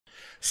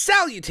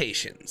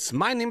Salutations!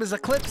 My name is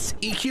Eqlipse,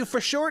 EQ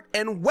for short,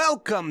 and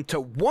welcome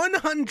to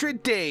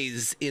 100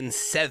 Days in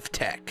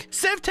Sevtech.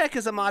 Sevtech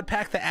is a mod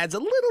pack that adds a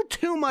little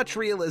too much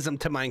realism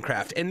to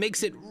Minecraft and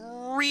makes it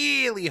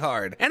really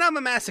hard. And I'm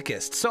a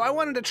masochist, so I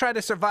wanted to try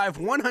to survive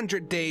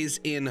 100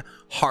 days in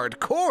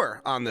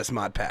hardcore on this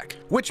mod pack.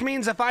 Which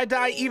means if I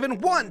die even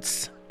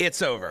once,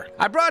 it's over.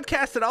 I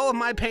broadcasted all of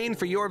my pain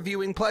for your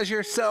viewing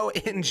pleasure, so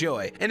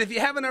enjoy. And if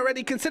you haven't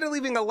already, consider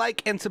leaving a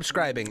like and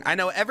subscribing. I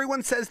know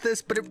everyone says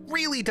this, but it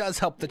really does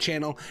help the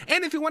channel.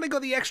 And if you want to go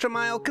the extra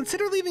mile,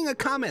 consider leaving a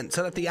comment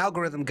so that the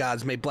algorithm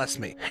gods may bless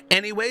me.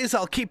 Anyways,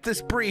 I'll keep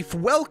this brief.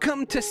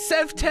 Welcome to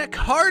Sevtech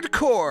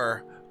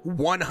Hardcore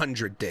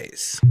 100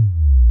 Days.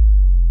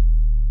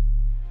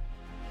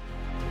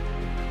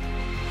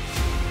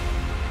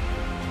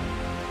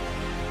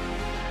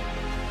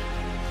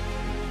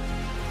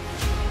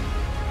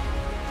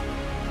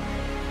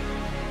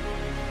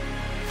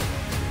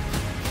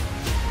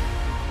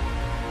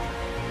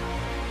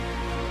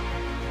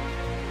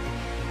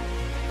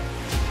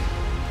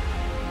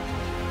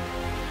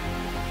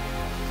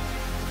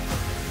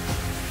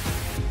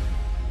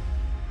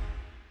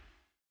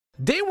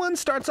 Day 1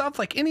 starts off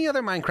like any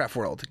other Minecraft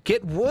world.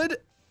 Get wood.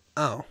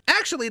 Oh.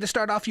 Actually, to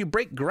start off, you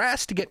break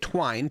grass to get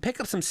twine, pick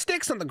up some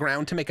sticks on the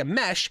ground to make a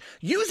mesh.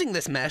 Using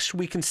this mesh,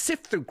 we can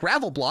sift through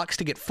gravel blocks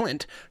to get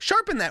flint,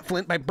 sharpen that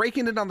flint by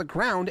breaking it on the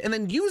ground, and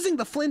then using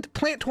the flint,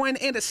 plant twine,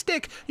 and a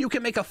stick, you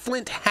can make a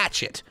flint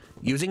hatchet.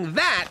 Using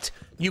that,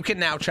 you can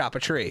now chop a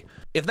tree.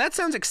 If that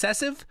sounds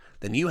excessive,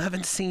 then you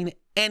haven't seen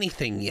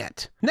anything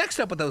yet. Next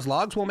up with those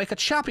logs, we'll make a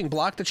chopping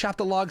block to chop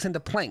the logs into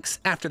planks.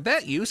 After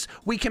that use,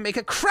 we can make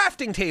a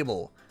crafting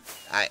table.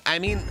 I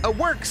mean, a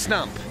work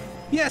stump.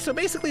 Yeah, so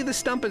basically this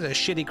stump is a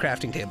shitty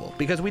crafting table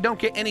because we don't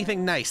get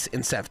anything nice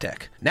in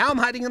Sevtech. Now I'm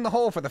hiding in the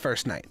hole for the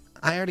first night.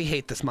 I already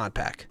hate this mod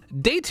pack.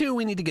 Day 2,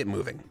 we need to get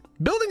moving.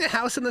 Building a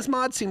house in this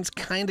mod seems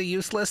kinda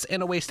useless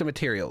and a waste of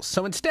materials,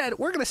 so instead,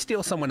 we're gonna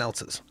steal someone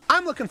else's.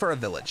 I'm looking for a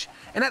village,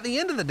 and at the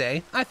end of the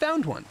day, I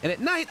found one, and at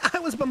night, I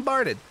was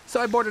bombarded,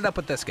 so I boarded up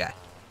with this guy.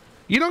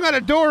 You don't got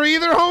a door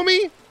either,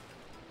 homie?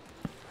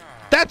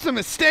 That's a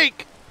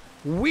mistake.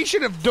 We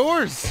should have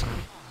doors.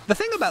 The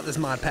thing about this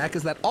mod pack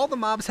is that all the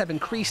mobs have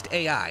increased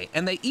AI,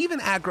 and they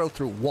even aggro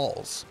through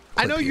walls.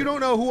 I know you don't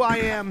know who I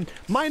am.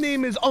 My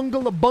name is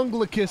Ungala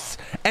Bunglicus,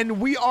 and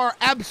we are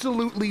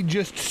absolutely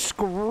just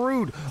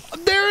screwed.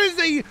 There's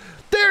a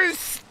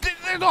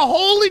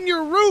hole in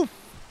your roof.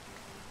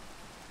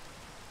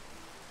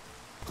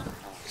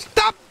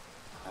 Stop.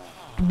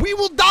 We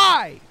will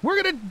die.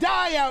 We're gonna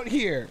die out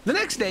here. The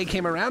next day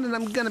came around, and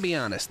I'm gonna be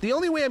honest. The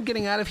only way I'm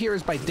getting out of here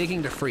is by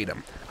digging to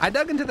freedom. I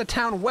dug into the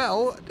town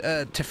well,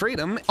 to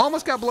freedom,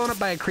 almost got blown up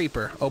by a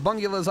creeper.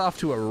 Obungula's off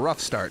to a rough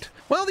start.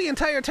 Well, the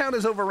entire town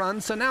is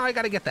overrun, so now I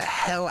gotta get the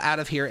hell out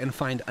of here and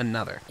find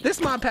another. This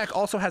mod pack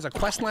also has a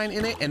quest line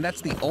in it, and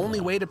that's the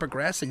only way to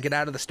progress and get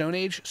out of the Stone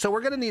Age, so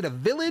we're gonna need a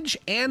village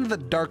and the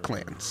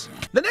Darklands.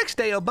 The next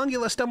day,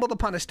 Obungula stumbled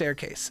upon a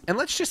staircase, and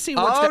let's just see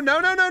what's Oh,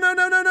 no.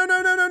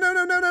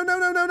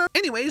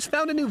 Anyways,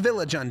 found a new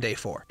village on day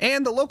 4,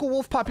 and the local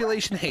wolf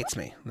population hates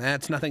me.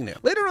 That's nothing new.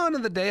 Later on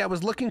in the day, I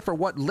was looking for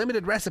what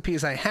limited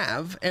recipes I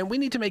have, and we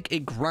need to make a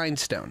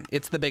grindstone.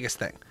 It's the biggest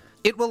thing.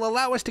 It will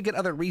allow us to get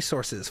other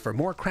resources for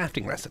more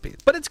crafting recipes.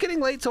 But it's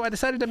getting late, so I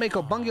decided to make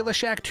Obungula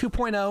Shack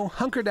 2.0,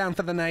 hunker down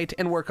for the night,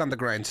 and work on the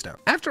grindstone.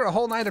 After a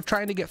whole night of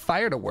trying to get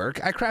fire to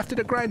work, I crafted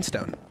a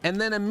grindstone,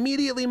 and then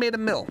immediately made a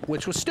mill,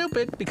 which was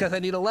stupid because I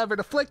need a lever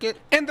to flick it,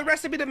 and the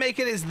recipe to make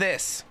it is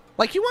this.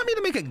 Like, you want me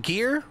to make a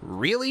gear?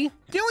 Really?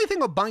 The only thing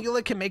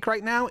Obungula can make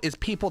right now is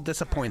people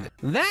disappointed.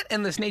 That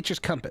and this nature's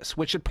compass,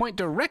 which should point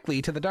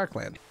directly to the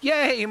Darkland.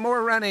 Yay,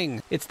 more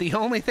running! It's the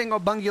only thing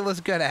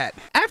Obungula's good at.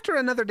 After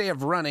another day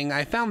of running,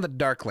 I found the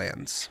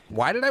Darklands.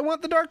 Why did I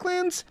want the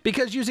Darklands?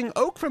 Because using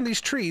oak from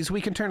these trees,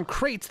 we can turn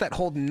crates that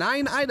hold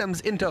 9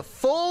 items into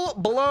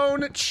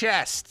full-blown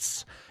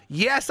chests.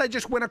 Yes, I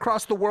just went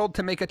across the world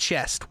to make a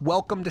chest.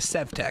 Welcome to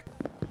Sevtech.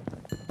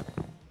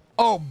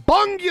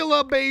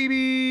 Obungula,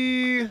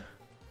 baby.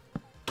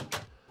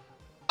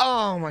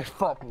 Oh my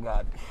fucking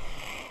god.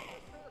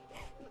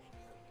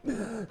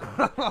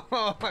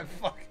 Oh my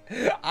fuck.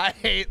 I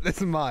hate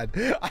this mod.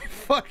 I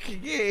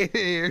fucking hate it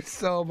here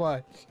so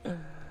much.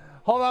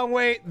 Hold on,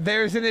 wait.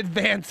 There's an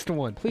advanced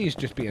one. Please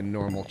just be a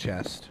normal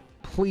chest.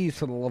 Please,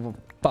 for the love of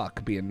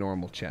fuck, be a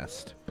normal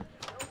chest.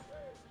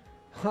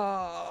 You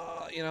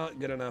know,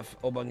 good enough.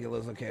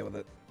 Obungula's okay with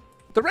it.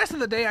 The rest of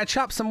the day, I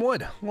chopped some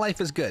wood.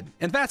 Life is good.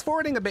 And fast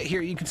forwarding a bit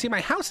here, you can see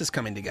my house is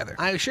coming together.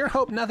 I sure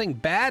hope nothing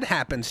bad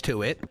happens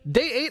to it.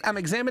 Day 8, I'm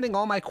examining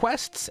all my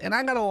quests, and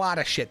I got a lot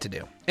of shit to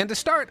do. And to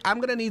start, I'm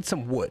gonna need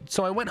some wood,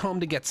 so I went home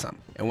to get some.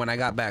 And when I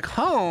got back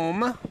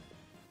home,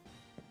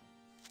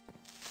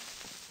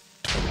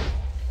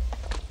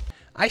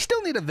 I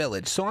still need a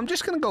village, so I'm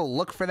just gonna go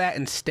look for that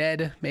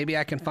instead. Maybe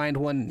I can find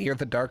one near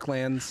the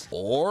Darklands,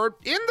 or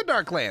in the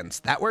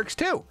Darklands. That works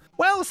too.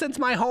 Well, since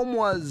my home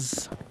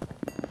was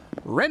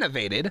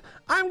renovated,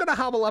 I'm gonna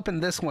hobble up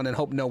in this one and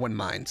hope no one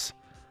minds.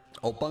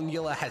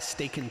 Obungula has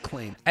taken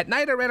claim. At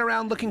night I ran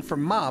around looking for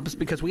mobs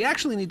because we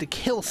actually need to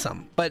kill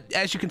some, but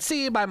as you can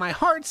see by my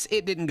hearts,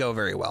 it didn't go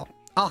very well.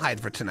 I'll hide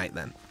for tonight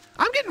then.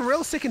 I'm getting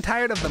real sick and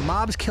tired of the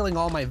mobs killing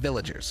all my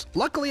villagers.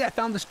 Luckily I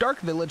found this dark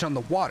village on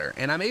the water,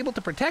 and I'm able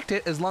to protect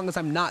it as long as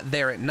I'm not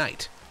there at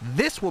night.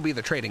 This will be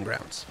the trading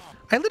grounds.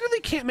 I literally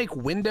can't make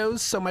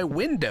windows, so my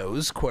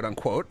windows, quote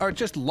unquote, are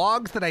just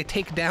logs that I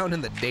take down in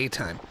the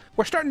daytime.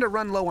 We're starting to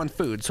run low on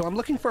food, so I'm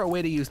looking for a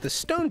way to use the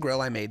stone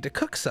grill I made to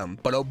cook some.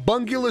 But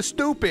Obungula's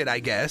stupid, I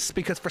guess,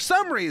 because for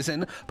some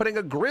reason, putting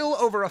a grill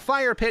over a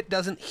fire pit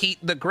doesn't heat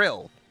the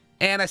grill.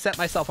 And I set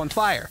myself on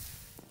fire.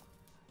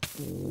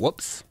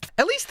 Whoops.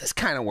 At least this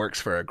kind of works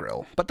for a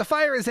grill, but the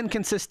fire is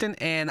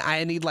inconsistent and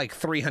I need like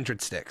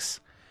 300 sticks.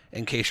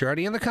 In case you're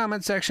already in the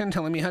comment section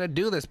telling me how to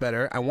do this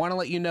better, I want to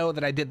let you know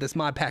that I did this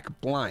mod pack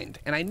blind.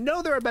 And I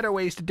know there are better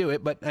ways to do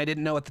it, but I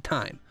didn't know at the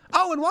time.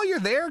 Oh, and while you're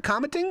there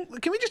commenting,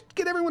 can we just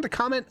get everyone to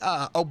comment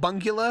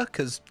Obungula?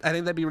 Because I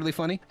think that'd be really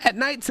funny. At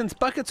night, since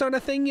buckets aren't a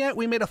thing yet,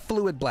 we made a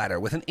fluid bladder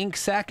with an ink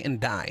sac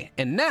and dye.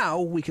 And now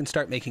we can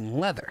start making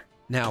leather.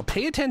 Now,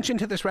 pay attention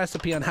to this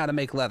recipe on how to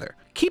make leather.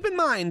 Keep in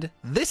mind,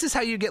 this is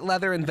how you get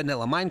leather in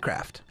vanilla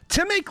Minecraft.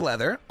 To make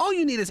leather, all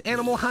you need is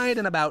animal hide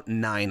in about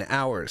 9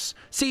 hours.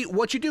 See,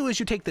 what you do is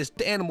you take this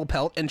animal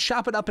pelt and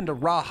chop it up into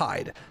raw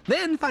hide.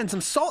 Then find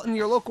some salt in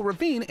your local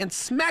ravine and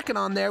smack it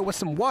on there with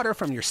some water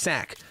from your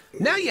sack.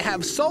 Now you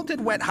have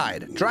salted wet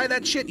hide. Dry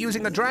that shit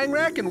using a drying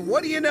rack, and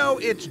what do you know?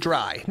 It's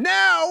dry.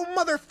 Now,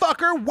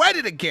 motherfucker, wet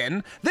it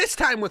again. This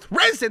time with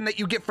resin that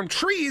you get from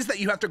trees that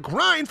you have to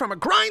grind from a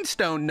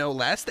grindstone, no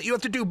less, that you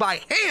have to do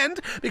by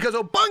hand because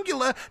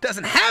Obungula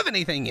doesn't have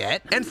anything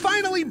yet. And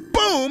finally,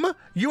 boom,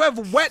 you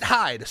have wet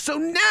hide. So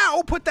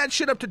now put that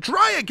shit up to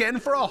dry again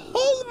for a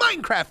whole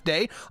Minecraft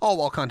day, all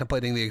while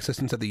contemplating the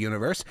existence of the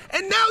universe.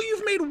 And now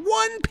you've made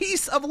one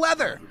piece of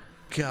leather.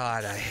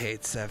 God, I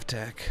hate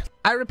Sevtech.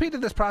 I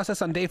repeated this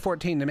process on day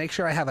 14 to make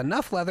sure I have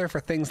enough leather for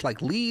things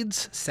like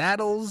leads,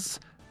 saddles,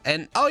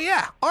 and oh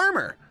yeah,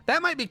 armor.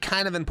 That might be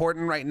kind of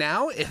important right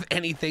now. If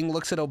anything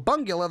looks at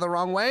Obungula the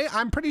wrong way,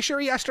 I'm pretty sure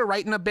he has to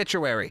write an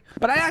obituary.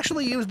 But I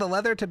actually used the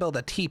leather to build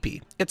a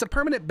teepee. It's a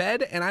permanent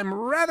bed, and I'm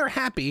rather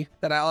happy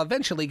that I'll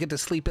eventually get to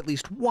sleep at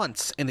least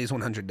once in these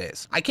 100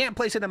 days. I can't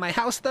place it in my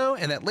house though,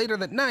 and that later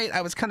that night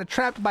I was kind of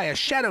trapped by a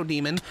shadow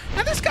demon.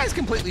 Now this guy's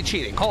completely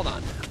cheating. Hold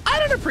on. I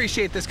don't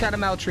appreciate this kind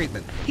of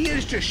maltreatment. He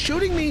is just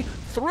shooting me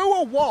through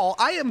a wall.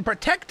 I am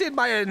protected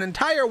by an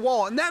entire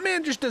wall, and that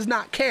man just does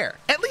not care.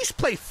 At least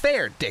play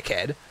fair,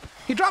 dickhead.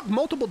 He dropped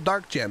multiple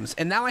dark gems,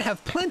 and now I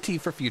have plenty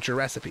for future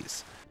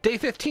recipes. Day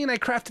 15, I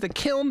crafted a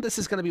kiln. This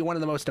is going to be one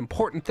of the most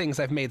important things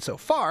I've made so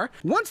far.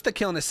 Once the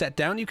kiln is set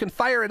down, you can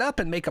fire it up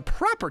and make a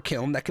proper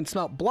kiln that can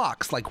smelt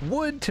blocks like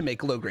wood to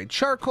make low-grade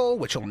charcoal,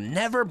 which will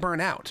never burn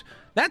out.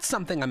 That's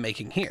something I'm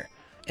making here.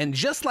 And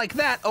just like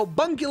that,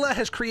 Obungula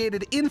has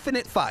created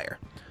infinite fire.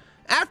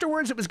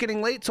 Afterwards, it was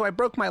getting late, so I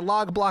broke my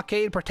log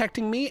blockade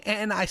protecting me,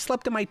 and I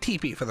slept in my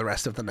teepee for the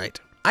rest of the night.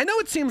 I know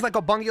it seems like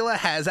Obungula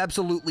has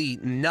absolutely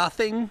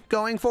nothing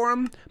going for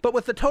him, but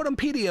with the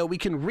Totempedia, we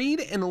can read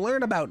and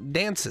learn about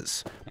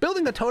dances.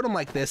 Building a totem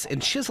like this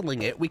and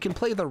chiseling it, we can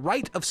play the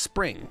Rite of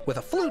Spring with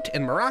a flute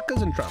and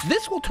maracas and drums.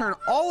 This will turn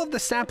all of the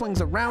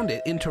saplings around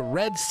it into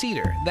red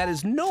cedar that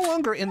is no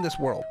longer in this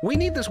world. We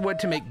need this wood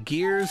to make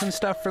gears and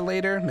stuff for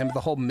later, remember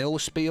the whole mill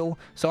spiel,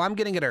 so I'm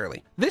getting it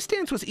early. This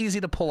dance was easy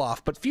to pull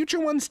off, but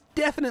future ones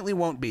definitely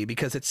won't be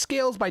because it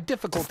scales by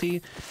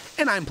difficulty,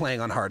 and I'm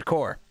playing on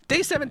hardcore.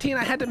 Day 17,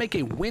 I had to make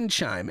a wind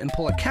chime and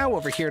pull a cow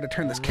over here to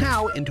turn this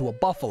cow into a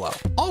buffalo,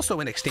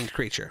 also an extinct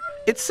creature.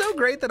 It's so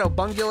great that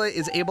Obungula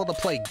is able to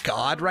play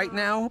God right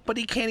now, but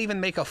he can't even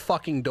make a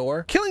fucking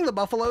door. Killing the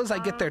buffaloes, I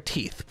get their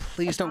teeth.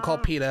 Please don't call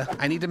PETA.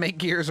 I need to make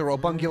gears or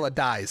Obungula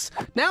dies.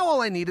 Now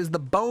all I need is the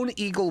bone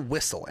eagle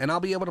whistle, and I'll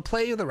be able to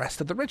play the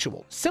rest of the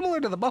ritual.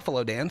 Similar to the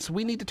buffalo dance,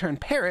 we need to turn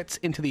parrots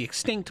into the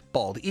extinct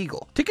bald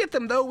eagle. To get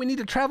them though, we need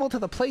to travel to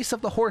the place of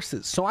the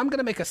horses, so I'm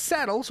gonna make a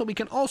saddle so we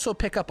can also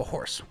pick up a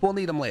horse. We'll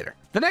need them later.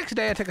 The next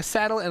day I took a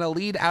saddle and a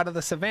lead out of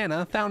the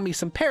savannah, found me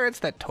some parrots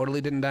that totally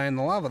didn't die in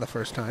the lava the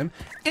first time,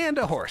 and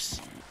a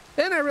horse.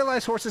 Then I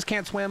realized horses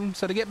can't swim,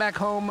 so to get back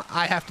home,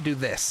 I have to do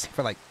this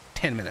for like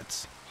 10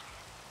 minutes.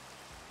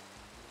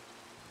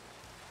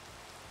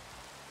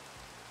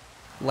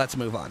 Let's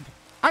move on.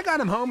 I got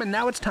him home and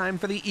now it's time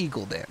for the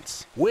eagle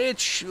dance,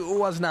 which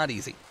was not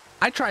easy.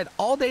 I tried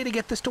all day to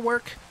get this to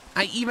work.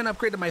 I even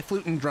upgraded my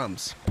flute and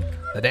drums.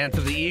 The dance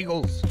of the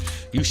eagles.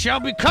 You shall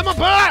become a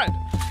bird!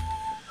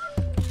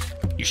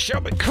 You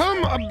shall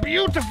become a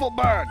beautiful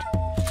bird.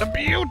 A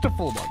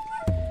beautiful one.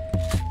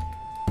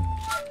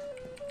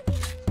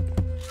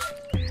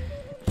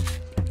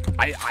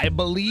 I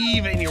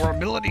believe in your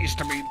abilities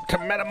to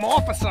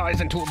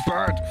metamorphosize into a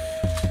bird.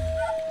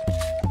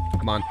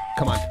 Come on,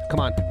 come on, come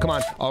on, come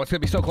on. Oh, it's gonna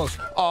be so close.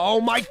 Oh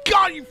my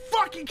God, are you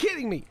fucking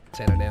kidding me?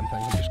 Say no damn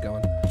thing, I'm just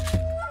going.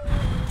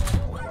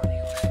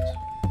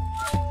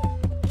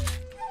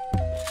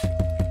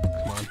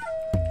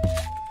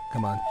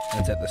 Come on,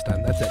 that's it this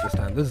time, that's it this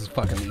time. This is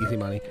fucking easy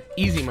money.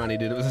 Easy money,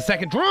 dude. It was a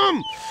second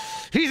drum!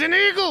 He's an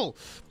eagle!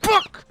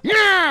 Fuck!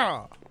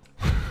 Yeah!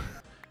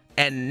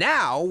 And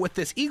now, with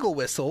this eagle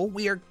whistle,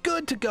 we are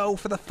good to go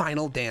for the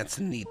final dance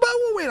and need. But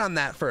we'll wait on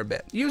that for a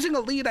bit. Using a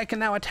lead, I can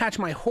now attach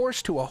my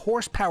horse to a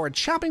horse-powered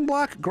chopping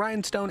block,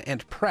 grindstone,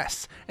 and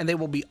press, and they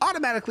will be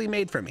automatically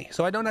made for me,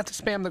 so I don't have to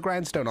spam the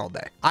grindstone all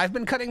day. I've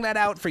been cutting that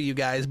out for you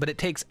guys, but it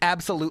takes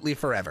absolutely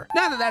forever.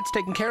 Now that that's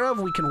taken care of,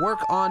 we can work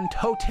on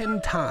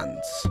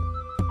Totentans.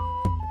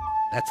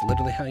 That's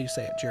literally how you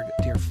say it,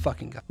 dear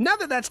fucking God. Now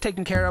that that's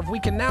taken care of, we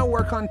can now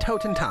work on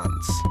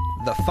Totentans,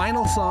 the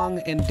final song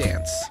and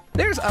dance.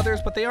 There's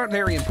others, but they aren't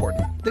very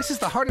important. This is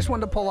the hardest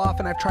one to pull off,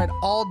 and I've tried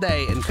all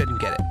day and couldn't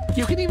get it.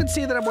 You can even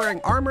see that I'm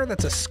wearing armor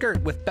that's a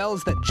skirt with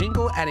bells that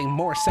jingle, adding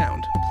more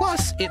sound.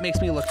 Plus, it makes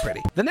me look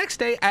pretty. The next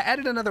day, I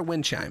added another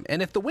wind chime,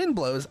 and if the wind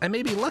blows, I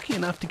may be lucky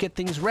enough to get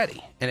things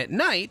ready. And at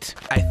night,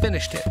 I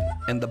finished it,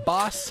 and the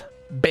boss,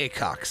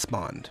 Baycock,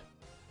 spawned.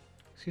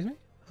 Excuse me?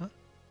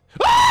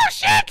 Oh,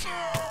 shit!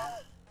 Ah,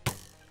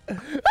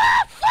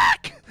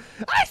 fuck!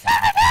 I said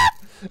it!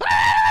 I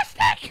made a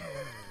mistake!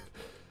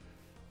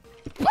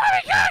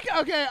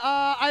 Poppycock! Okay,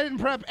 I didn't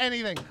prep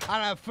anything. I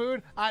don't have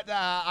food.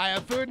 I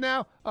have food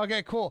now?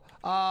 Okay, cool.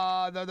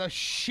 The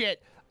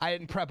shit. I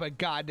didn't prep a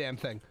goddamn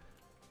thing.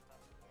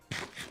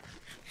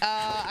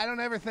 I don't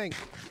ever think.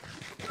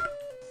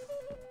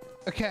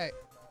 Okay.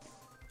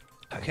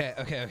 Okay.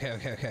 I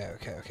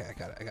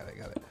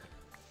got it.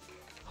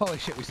 Holy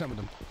shit, we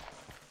summoned him.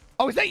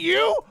 Oh, is that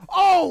you?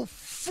 Oh,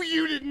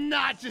 you did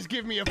not just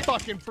give me a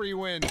fucking free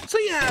win. So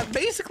yeah,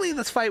 basically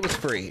this fight was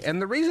free,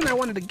 and the reason I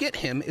wanted to get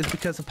him is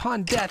because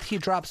upon death, he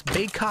drops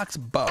Baycock's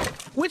bow,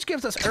 which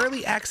gives us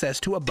early access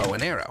to a bow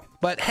and arrow.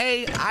 But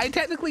hey, I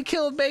technically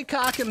killed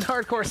Baycock in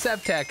hardcore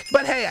Sevtech.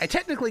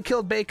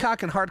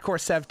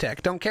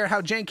 Don't care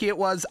how janky it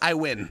was, I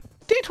win.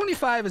 Day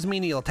 25 is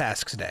menial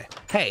tasks day.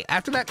 Hey,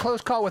 after that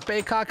close call with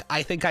Baycock,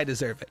 I think I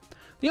deserve it.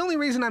 The only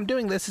reason I'm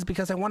doing this is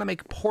because I want to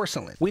make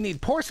porcelain. We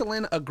need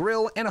porcelain, a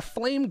grill, and a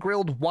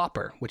flame-grilled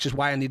whopper, which is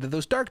why I needed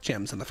those dark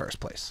gems in the first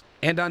place.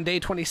 And on day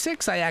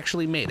 26, I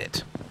actually made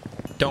it.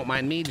 Don't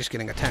mind me just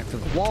getting attacked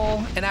through the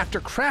wall, and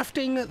after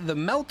crafting the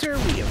melter,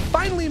 we have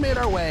finally made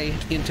our way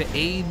into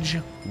Age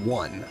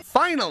 1.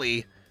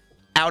 Finally,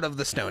 out of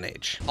the Stone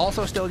Age.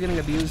 Also still getting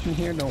abused in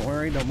here, don't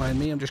worry, don't mind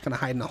me, I'm just gonna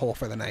hide in a hole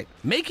for the night.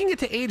 Making it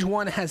to Age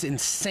 1 has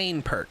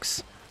insane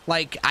perks.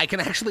 Like, I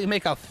can actually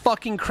make a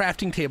fucking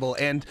crafting table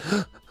and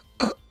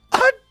a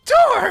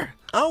door!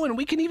 Oh, and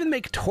we can even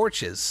make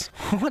torches.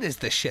 What is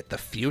this shit, the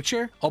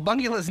future?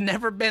 Obungula's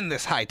never been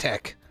this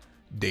high-tech.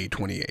 Day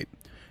 28.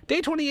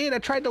 Day 28, I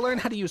tried to learn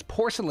how to use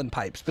porcelain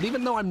pipes, but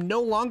even though I'm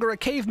no longer a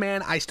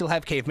caveman, I still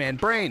have caveman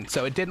brain,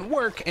 so it didn't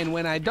work, and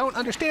when I don't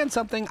understand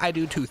something, I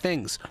do two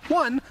things.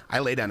 One, I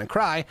lay down and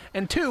cry,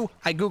 and two,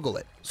 I Google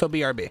it. So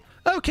BRB.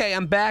 Okay,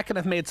 I'm back and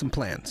I've made some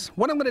plans.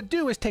 What I'm gonna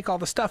do is take all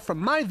the stuff from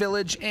my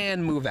village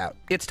and move out.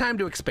 It's time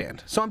to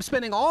expand. So I'm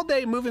spending all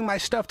day moving my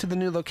stuff to the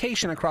new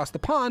location across the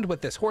pond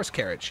with this horse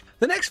carriage.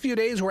 The next few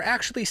days, we're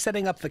actually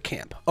setting up the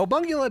camp.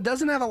 Obungula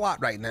doesn't have a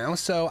lot right now,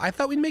 so I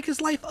thought we'd make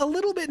his life a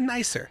little bit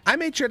nicer. I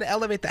made sure to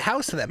elevate the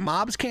house so that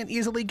mobs can't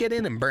easily get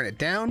in and burn it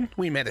down.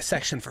 We made a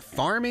section for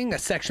farming, a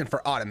section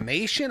for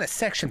automation, a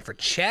section for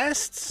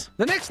chests.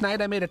 The next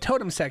night, I made a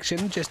totem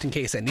section, just in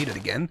case I need it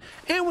again,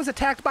 and was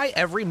attacked by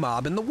every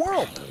mob in the world.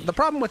 The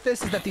problem with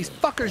this is that these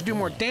fuckers do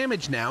more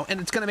damage now,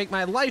 and it's gonna make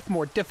my life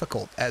more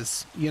difficult,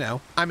 as, you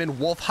know, I'm in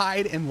wolf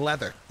hide and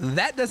leather.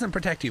 That doesn't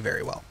protect you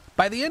very well.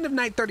 By the end of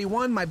night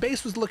 31, my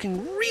base was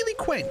looking really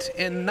quaint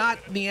and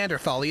not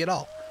Neanderthal-y at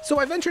all. So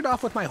I ventured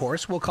off with my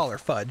horse, we'll call her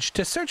Fudge,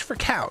 to search for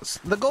cows.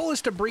 The goal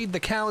is to breed the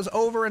cows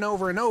over and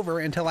over and over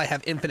until I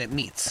have infinite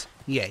meats.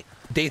 Yay.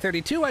 Day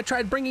 32, I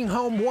tried bringing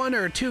home 1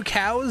 or 2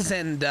 cows,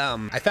 and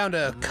I found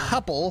a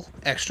couple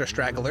extra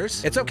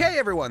stragglers. It's okay,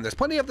 everyone. There's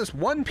plenty of this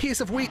one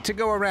piece of wheat to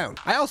go around.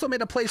 I also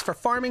made a place for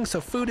farming,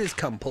 so food is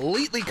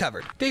completely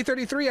covered. Day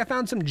 33, I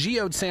found some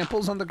geode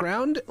samples on the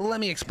ground. Let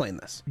me explain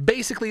this.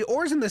 Basically,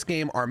 ores in this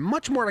game are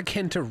much more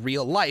akin to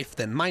real life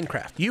than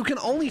Minecraft. You can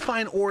only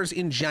find ores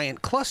in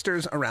giant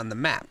clusters around the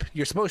map.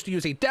 You're supposed to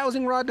use a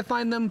dowsing rod to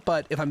find them,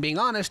 but if I'm being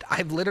honest,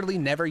 I've literally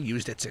never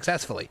used it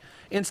successfully.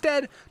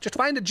 Instead, just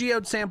find a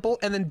geode sample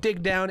and then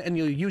dig down and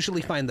you'll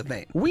usually find the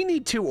vein. We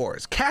need 2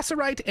 ores,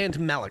 cassiterite and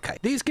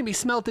malachite. These can be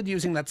smelted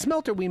using that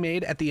smelter we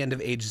made at the end of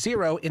Age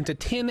 0 into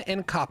tin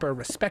and copper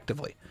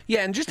respectively.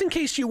 Yeah, and just in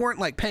case you weren't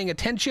like paying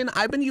attention,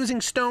 I've been using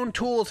stone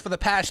tools for the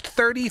past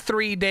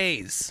 33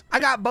 days.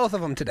 I got both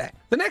of them today.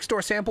 The next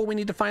ore sample we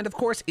need to find, of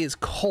course, is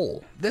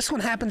coal. This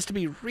one happens to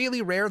be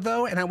really rare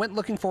though, and I went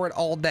looking for it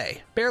all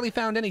day. Barely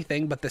found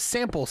anything, but the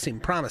sample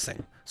seemed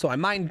promising. So I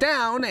mined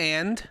down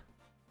and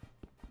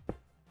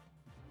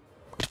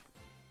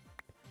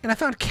I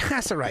found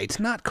cassiterite,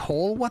 not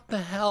coal. What the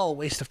hell?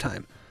 Waste of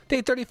time.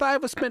 Day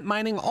 35 was spent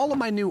mining all of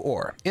my new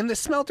ore. In this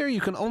smelter,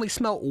 you can only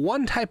smelt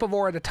 1 type of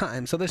ore at a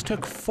time, so this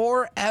took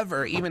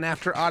forever even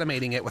after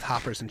automating it with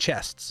hoppers and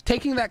chests.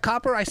 Taking that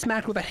copper, I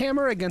smacked with a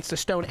hammer against a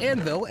stone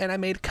anvil, and I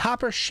made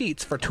copper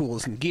sheets for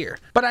tools and gear.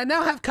 But I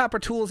now have copper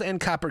tools and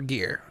copper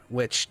gear,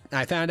 which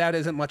I found out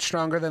isn't much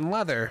stronger than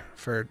leather.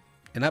 For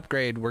an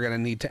upgrade, we're going to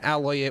need to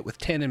alloy it with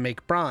tin and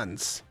make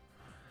bronze.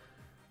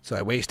 So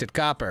I wasted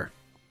copper.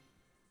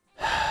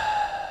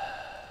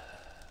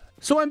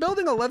 So I'm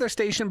building a leather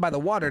station by the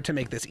water to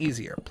make this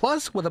easier.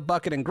 Plus, with a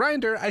bucket and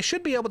grinder, I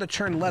should be able to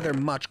churn leather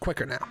much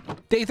quicker now.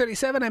 Day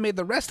 37, I made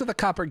the rest of the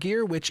copper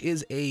gear, which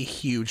is a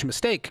huge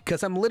mistake,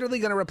 because I'm literally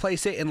going to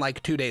replace it in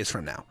like 2 days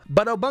from now.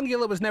 But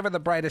Obungula was never the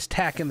brightest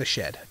tack in the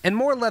shed. And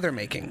more leather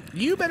making.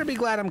 You better be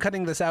glad I'm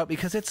cutting this out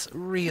because it's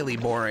really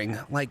boring.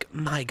 Like,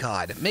 my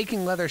god,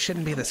 making leather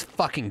shouldn't be this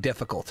fucking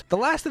difficult. The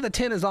last of the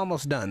tin is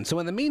almost done, so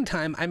in the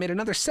meantime, I made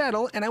another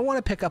saddle and I want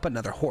to pick up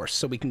another horse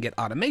so we can get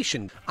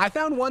automation. I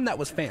found one that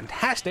was fantastic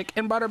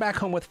and brought her back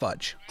home with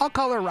Fudge. I'll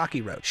call her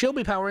Rocky Road. She'll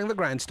be powering the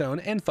grindstone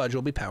and Fudge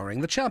will be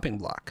powering the chopping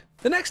block.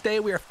 The next day,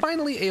 we are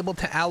finally able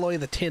to alloy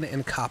the tin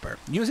and copper.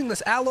 Using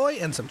this alloy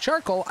and some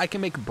charcoal, I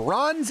can make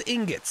bronze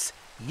ingots.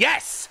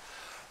 Yes!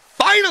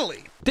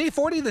 Finally! Day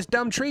 40, this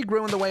dumb tree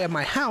grew in the way of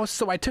my house,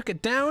 so I took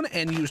it down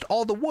and used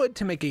all the wood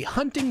to make a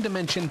hunting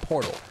dimension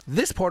portal.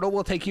 This portal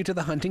will take you to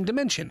the hunting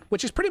dimension,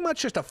 which is pretty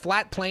much just a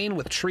flat plain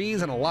with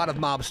trees and a lot of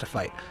mobs to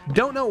fight.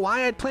 Don't know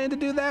why I'd planned to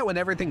do that when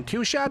everything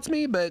two-shots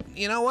me, but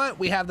you know what?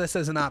 We have this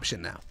as an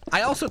option now.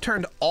 I also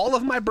turned all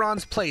of my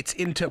bronze plates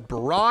into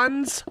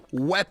bronze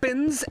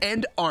weapons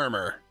and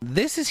armor.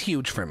 This is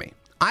huge for me.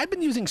 I've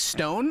been using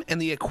stone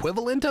and the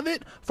equivalent of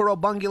it for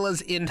Obungula's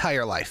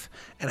entire life,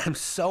 and I'm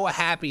so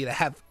happy to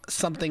have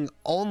something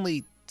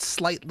only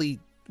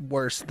slightly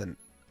worse than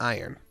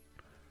iron.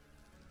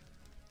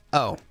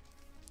 Oh,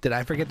 did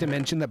I forget to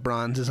mention that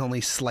bronze is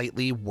only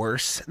slightly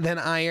worse than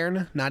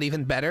iron? Not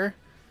even better?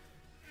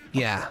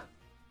 Yeah,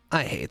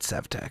 I hate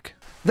Sevtech.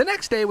 The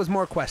next day was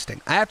more questing.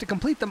 I have to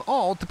complete them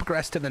all to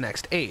progress to the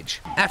next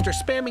age. After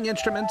spamming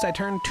instruments, I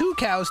turned 2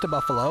 cows to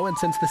buffalo, and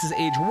since this is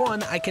age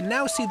 1, I can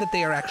now see that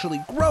they are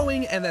actually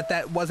growing and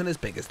that wasn't as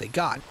big as they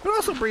got. They're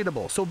also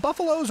breedable, so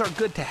buffaloes are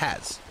good to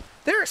has.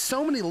 There are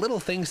so many little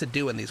things to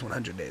do in these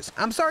 100 days.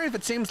 I'm sorry if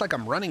it seems like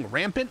I'm running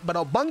rampant, but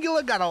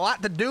Obungula got a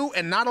lot to do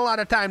and not a lot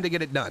of time to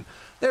get it done.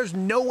 There's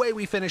no way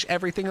we finish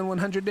everything in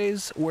 100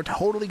 days. We're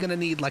totally gonna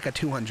need like a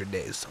 200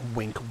 days.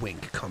 Wink,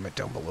 wink. Comment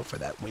down below for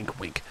that. Wink,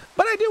 wink.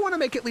 But I do want to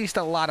make at least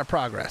a lot of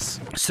progress.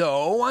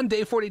 So on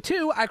day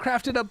 42, I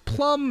crafted a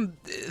plum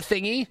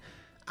thingy.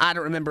 I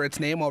don't remember its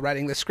name while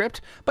writing this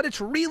script, but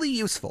it's really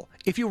useful.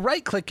 If you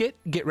right-click it,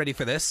 get ready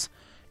for this.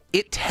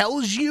 It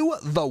tells you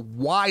the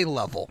Y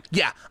level.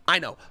 Yeah, I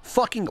know,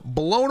 fucking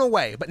blown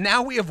away, but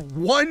now we have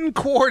 1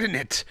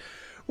 coordinate.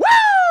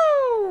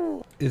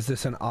 Woo! Is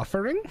this an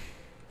offering?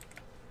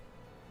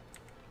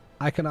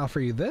 I can offer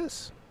you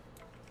this.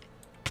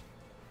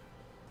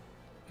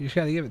 You just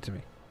gotta give it to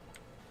me.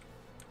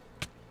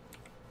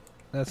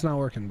 That's not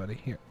working, buddy.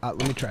 Here,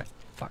 let me try.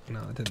 Fuck,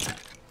 no, it didn't.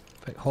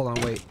 Wait, hold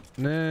on, wait.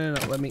 No,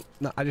 let me,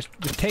 no, I just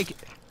take it.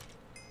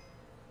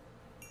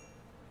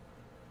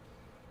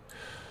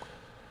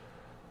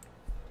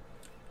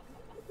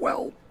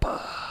 Well,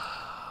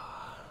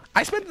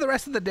 I spent the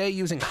rest of the day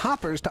using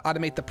hoppers to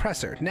automate the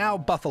presser, now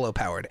buffalo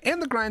powered, and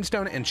the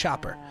grindstone and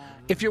chopper.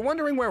 If you're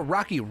wondering where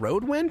Rocky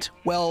Road went,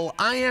 well,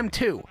 I am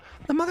too.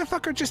 The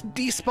motherfucker just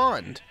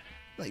despawned.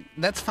 Like,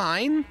 that's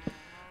fine.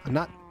 I'm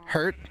not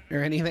hurt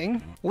or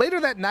anything.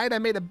 Later that night, I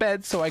made a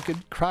bed so I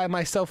could cry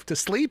myself to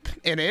sleep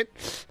in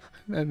it.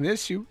 I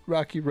miss you,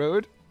 Rocky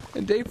Road.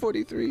 And day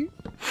 43,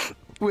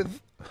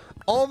 with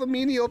all the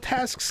menial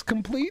tasks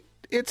complete,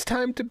 it's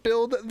time to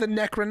build the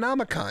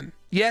Necronomicon.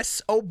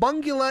 Yes,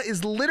 Obungula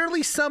is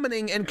literally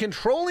summoning and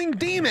controlling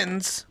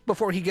demons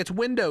before he gets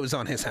windows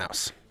on his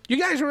house. You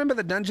guys remember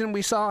the dungeon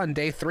we saw on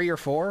day 3 or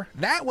 4?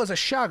 That was a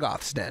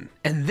Shoggoth's den,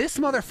 and this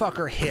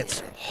motherfucker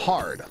hits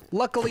hard.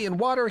 Luckily in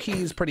water,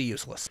 he's pretty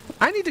useless.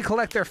 I need to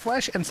collect their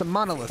flesh and some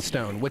monolith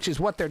stone, which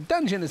is what their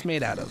dungeon is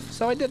made out of,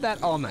 so I did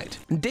that all night.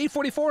 Day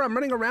 44, I'm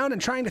running around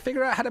and trying to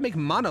figure out how to make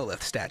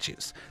monolith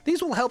statues.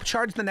 These will help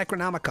charge the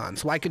Necronomicon,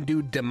 so I can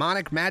do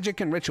demonic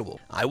magic and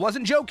ritual. I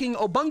wasn't joking,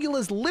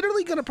 Obungula's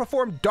literally gonna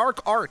perform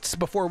dark arts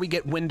before we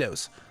get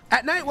windows.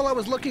 At night, while I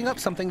was looking up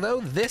something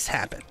though, this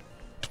happened.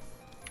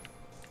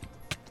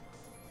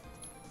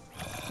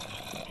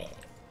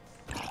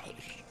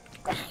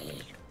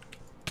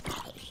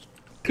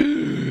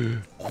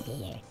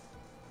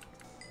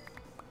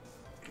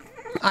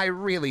 I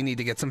really need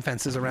to get some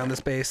fences around this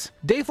base.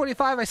 Day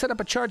 45, I set up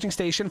a charging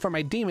station for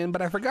my demon,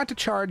 but I forgot to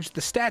charge the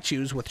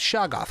statues with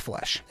Shoggoth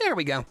flesh. There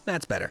we go.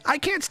 That's better. I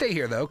can't stay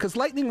here, though, because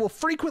lightning will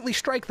frequently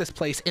strike this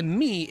place and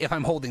me if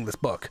I'm holding this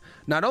book.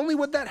 Not only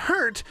would that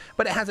hurt,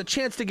 but it has a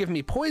chance to give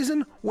me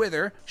poison,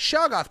 wither,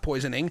 Shoggoth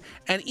poisoning,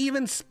 and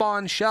even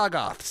spawn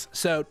Shoggoths.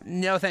 So,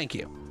 no thank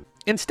you.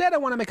 Instead, I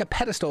want to make a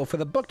pedestal for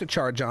the book to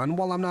charge on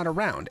while I'm not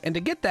around, and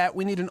to get that,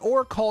 we need an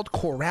ore called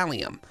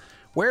Corallium.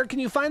 Where can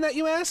you find that,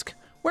 you ask?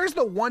 Where's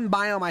the one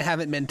biome I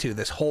haven't been to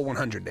this whole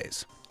 100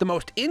 days? The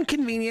most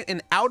inconvenient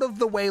and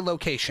out-of-the-way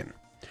location.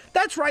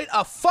 That's right,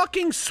 a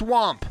fucking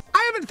swamp.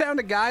 I haven't found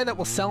a guy that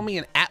will sell me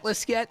an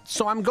atlas yet,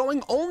 so I'm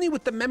going only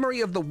with the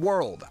memory of the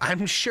world.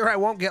 I'm sure I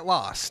won't get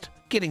lost.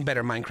 Getting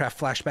better Minecraft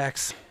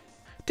flashbacks.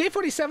 Day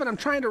 47, I'm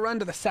trying to run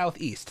to the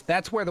southeast.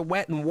 That's where the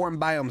wet and warm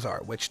biomes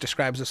are, which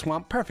describes the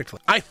swamp perfectly.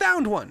 I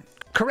found one!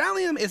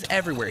 Corallium is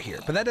everywhere here,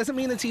 but that doesn't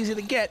mean it's easy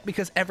to get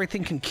because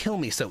everything can kill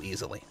me so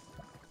easily.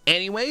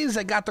 Anyways,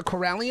 I got the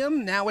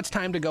Corallium, now it's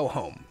time to go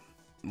home.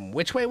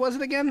 Which way was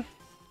it again?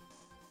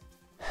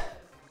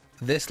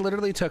 This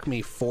literally took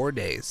me 4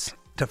 days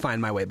to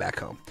find my way back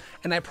home.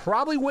 And I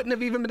probably wouldn't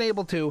have even been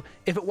able to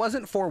if it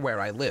wasn't for where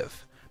I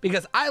live.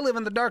 Because I live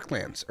in the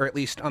Darklands, or at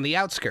least on the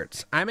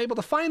outskirts. I'm able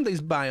to find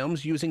these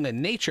biomes using a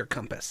nature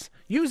compass.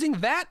 Using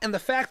that and the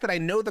fact that I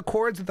know the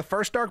coords of the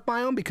first dark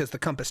biome because the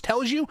compass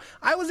tells you,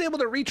 I was able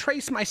to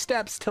retrace my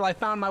steps till I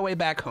found my way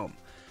back home.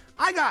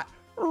 I got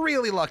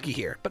really lucky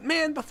here. But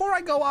man, before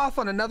I go off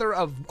on another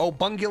of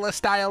Obungula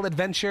style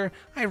adventure,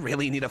 I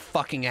really need a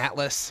fucking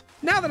atlas.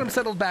 Now that I'm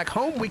settled back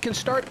home, we can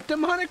start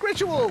demonic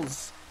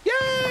rituals.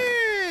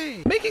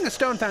 Yay! Making a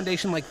stone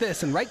foundation like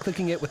this and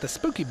right-clicking it with a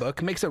spooky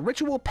book makes a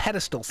ritual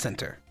pedestal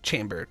center,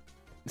 chamber,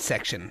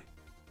 section,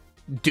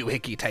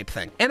 doohickey type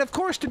thing. And of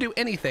course, to do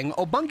anything,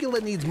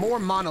 Obungula needs more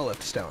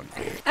monolith stone.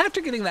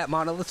 After getting that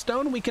monolith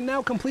stone, we can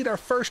now complete our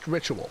first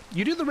ritual.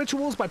 You do the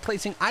rituals by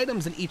placing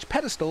items in each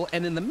pedestal,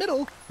 and in the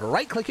middle,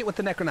 right-click it with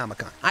the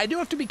Necronomicon. I do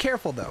have to be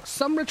careful though.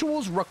 Some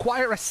rituals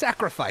require a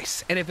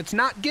sacrifice, and if it's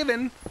not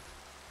given,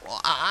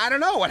 I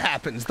don't know what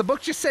happens. The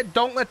book just said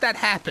don't let that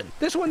happen.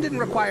 This one didn't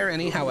require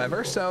any,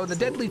 however, so the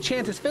deadly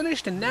chant is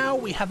finished and now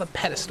we have a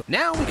pedestal.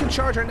 Now we can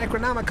charge our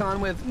Necronomicon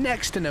with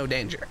next to no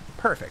danger.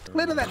 Perfect.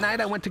 Later that night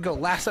I went to go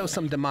lasso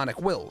some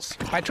demonic wills.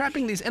 By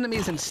trapping these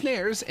enemies in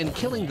snares and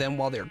killing them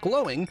while they're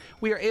glowing,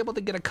 we are able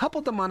to get a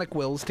couple demonic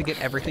wills to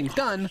get everything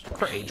done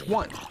for age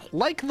 1.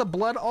 Like the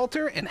Blood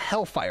Altar and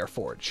Hellfire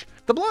Forge.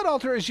 The Blood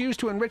Altar is used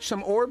to enrich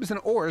some orbs and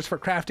ores for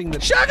crafting the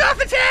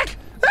Shoggoth attack!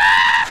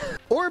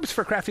 Orbs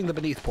for crafting the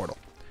Beneath portal.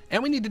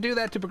 And we need to do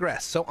that to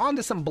progress, so on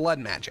to some blood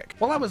magic.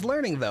 While I was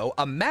learning though,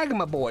 a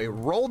magma boy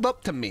rolled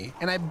up to me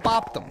and I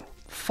bopped him.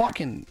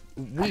 Fucking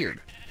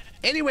weird.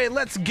 Anyway,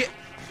 let's get...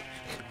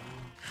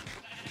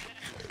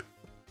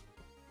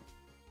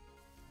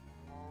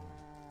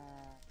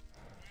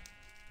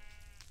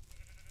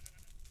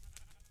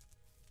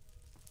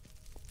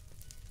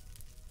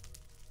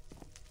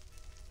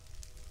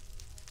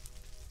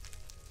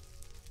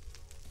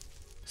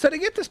 So to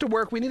get this to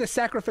work, we need a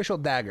sacrificial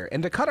dagger,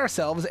 and to cut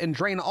ourselves and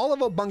drain all of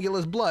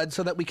Obungula's blood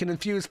so that we can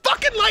infuse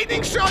fucking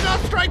lightning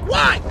Shoggoth strike.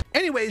 Why?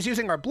 Anyways,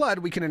 using our blood,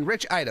 we can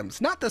enrich items.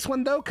 Not this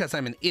one though, because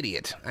I'm an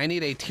idiot. I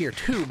need a tier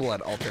 2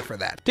 blood altar for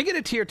that. To get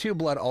a tier 2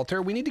 blood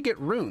altar, we need to get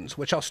runes,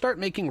 which I'll start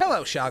making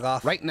hello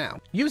Shoggoth right now.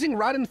 Using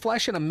rotten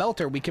flesh and a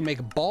melter, we can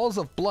make balls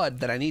of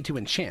blood that I need to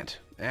enchant.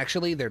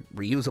 Actually, they're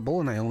reusable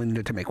and I only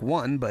needed to make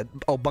 1, but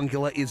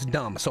Obungula is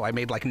dumb, so I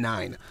made like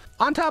 9.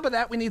 On top of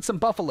that, we need some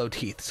buffalo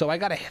teeth, so I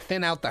gotta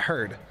thin out the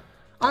herd.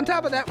 On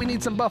top of that, we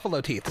need some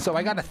buffalo teeth, so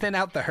I gotta thin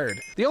out the herd.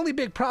 The only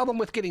big problem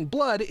with getting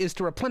blood is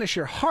to replenish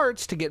your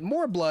hearts. To get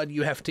more blood,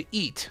 you have to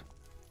eat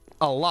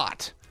a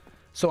lot.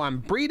 So I'm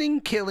breeding,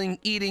 killing,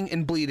 eating,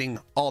 and bleeding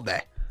all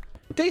day.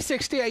 Day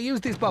 60, I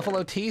used these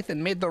buffalo teeth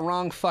and made the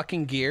wrong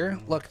fucking gear.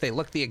 Look, they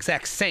look the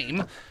exact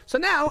same. So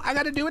now I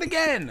gotta do it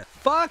again.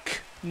 Fuck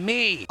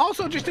me.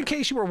 Also, just in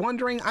case you were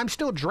wondering, I'm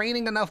still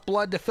draining enough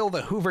blood to fill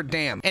the Hoover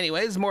Dam.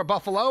 Anyways, more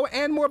buffalo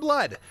and more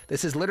blood.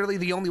 This is literally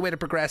the only way to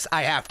progress.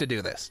 I have to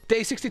do this.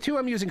 Day 62,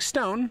 I'm using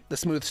stone, the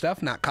smooth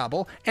stuff, not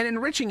cobble, and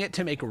enriching it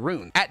to make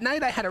runes. At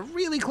night, I had a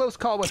really close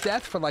call with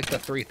death for like the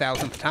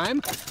 3,000th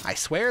time. I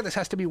swear this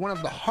has to be one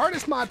of the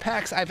hardest mod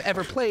packs I've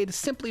ever played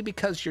simply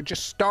because you're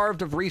just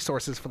starved of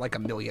resources for like a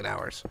million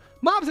hours.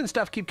 Mobs and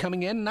stuff keep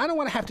coming in, and I don't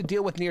want to have to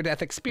deal with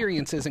near-death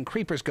experiences and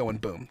creepers going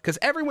boom, because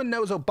everyone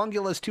knows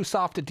Obungula is too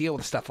soft to deal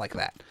with stuff like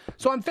that.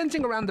 So I'm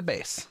fencing around the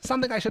base,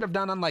 something I should have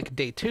done on like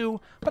day 2,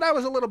 but I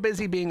was a little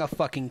busy being a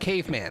fucking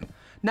caveman.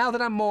 Now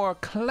that I'm more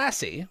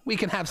classy, we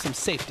can have some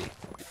safety.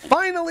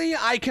 Finally,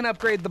 I can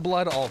upgrade the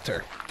blood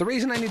altar. The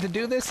reason I need to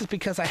do this is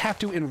because I have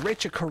to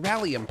enrich a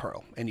Corallium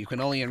pearl, and you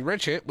can only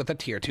enrich it with a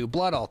tier 2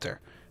 blood altar.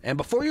 And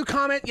before you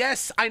comment,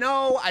 yes, I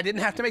know, I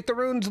didn't have to make the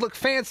runes look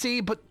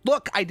fancy, but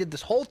look, I did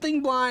this whole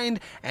thing blind,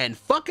 and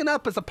fucking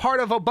up is a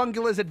part of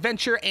Obungula's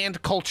adventure and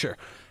culture.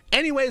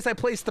 Anyways, I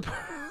placed the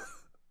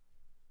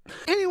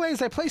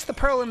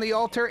pearl in the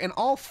altar, and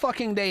all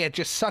fucking day it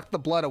just sucked the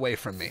blood away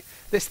from me.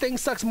 This thing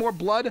sucks more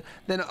blood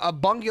than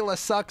Obungula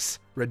sucks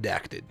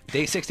redacted.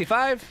 Day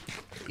 65?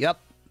 Yep.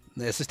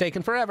 This is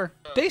taking forever.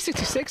 Day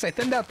 66, I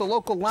thinned out the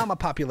local llama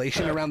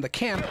population around the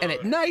camp, and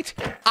at night,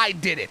 I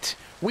did it.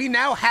 We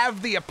now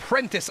have the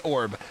Apprentice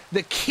Orb,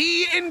 the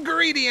key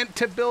ingredient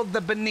to build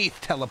the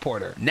Beneath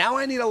teleporter. Now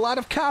I need a lot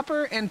of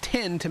copper and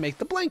tin to make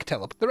the blank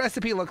teleporter. The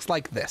recipe looks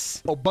like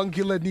this.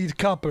 Obungula need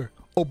copper.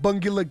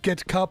 Obungula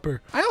get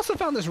copper. I also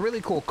found this really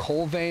cool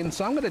coal vein,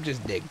 so I'm gonna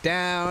just dig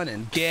down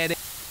and get it.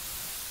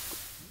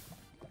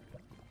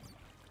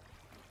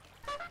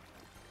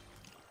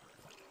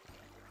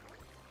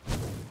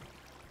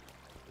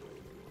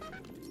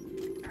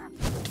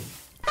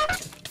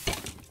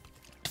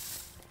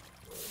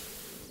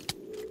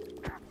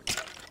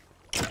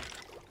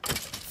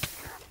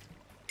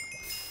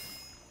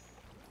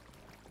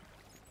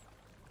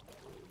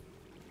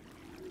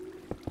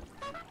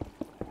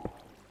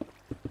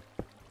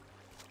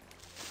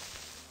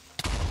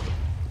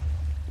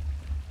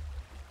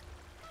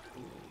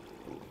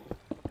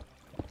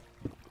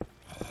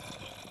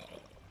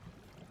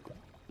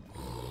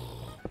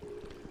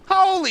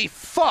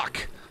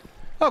 fuck!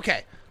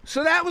 Okay,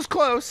 so that was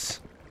close.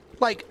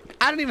 Like,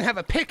 I don't even have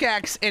a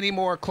pickaxe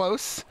anymore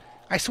close.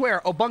 I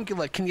swear,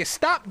 Obuncula, can you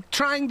stop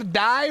trying to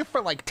die for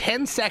like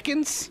 10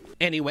 seconds?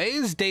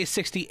 Anyways, day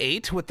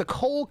 68, with the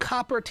coal,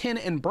 copper, tin,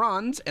 and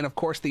bronze, and of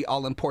course the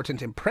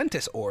all-important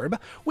apprentice orb,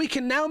 we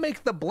can now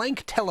make the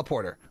blank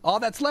teleporter. All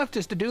that's left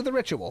is to do the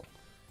ritual.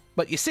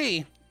 But you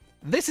see,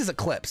 this is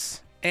Eqlipse,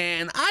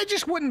 and I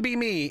just wouldn't be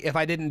me if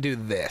I didn't do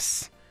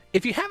this.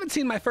 If you haven't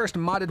seen my first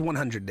modded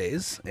 100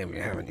 days, if you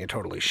haven't, you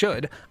totally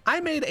should, I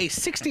made a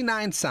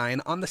 69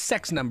 sign on the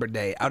sex number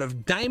day out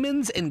of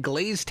diamonds and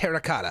glazed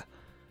terracotta.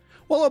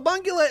 Well,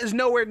 Obuncula is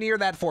nowhere near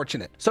that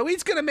fortunate, so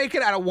he's gonna make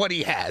it out of what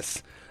he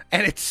has.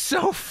 And it's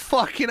so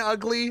fucking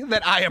ugly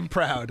that I am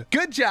proud.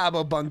 Good job,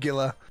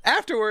 Obuncula.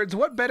 Afterwards,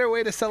 what better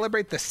way to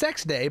celebrate the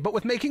sex day but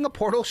with making a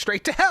portal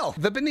straight to hell,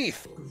 the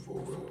Beneath.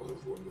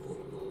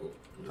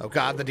 Oh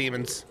god, the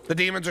demons. The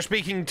demons are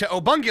speaking to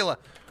Obuncula.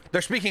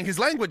 They're speaking his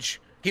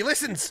language. He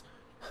listens.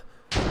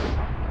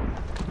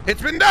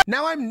 It's been done!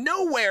 Now I'm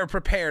nowhere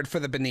prepared for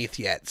the Beneath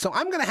yet, so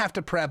I'm gonna have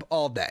to prep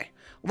all day.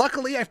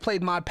 Luckily, I've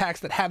played mod packs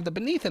that have the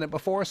Beneath in it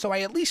before, so I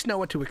at least know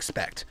what to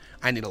expect.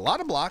 I need a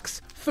lot of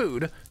blocks,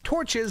 food,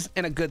 torches,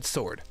 and a good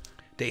sword.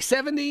 Day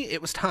 70,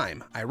 it was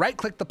time. I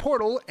right-clicked the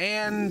portal,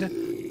 and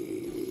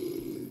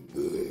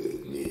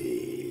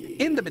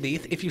in the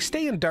Beneath, if you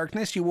stay in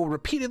darkness, you will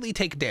repeatedly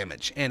take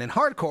damage, and in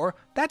hardcore,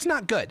 that's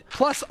not good.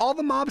 Plus, all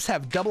the mobs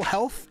have double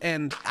health,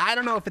 and I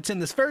don't know if it's in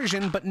this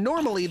version, but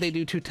normally they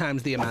do 2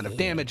 times the amount of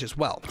damage as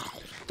well.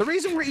 The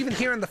reason we're even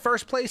here in the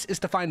first place is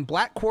to find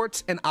black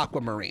quartz and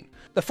aquamarine,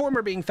 the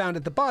former being found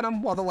at the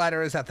bottom while the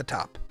latter is at the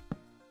top.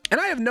 And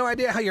I have no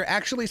idea how you're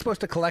actually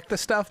supposed to collect this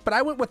stuff, but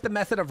I went with the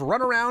method of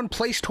run around,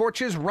 place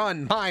torches,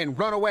 run, mine,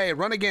 run away,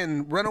 run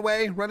again, run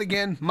away, run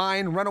again,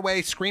 mine, run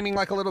away, screaming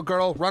like a little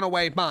girl, run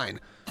away, mine.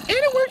 And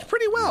it worked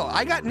pretty well.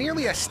 I got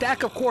nearly a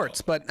stack of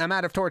quartz, but I'm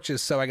out of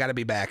torches, so I gotta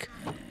be back.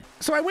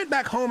 So I went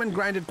back home and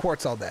grinded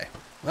quartz all day.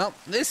 Well,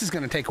 this is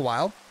gonna take a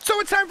while. So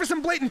it's time for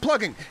some blatant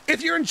plugging.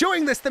 If you're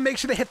enjoying this, then make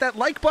sure to hit that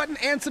like button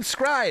and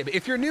subscribe.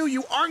 If you're new,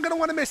 you aren't gonna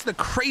wanna miss the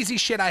crazy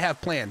shit I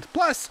have planned.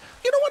 Plus,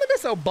 you don't wanna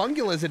miss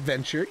Obuncula's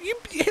adventure. You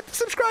hit the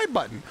subscribe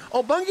button.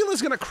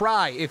 Obuncula's gonna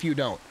cry if you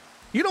don't.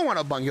 You don't want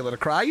Obuncula to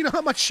cry. You know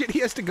how much shit he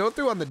has to go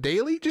through on the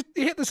daily? Just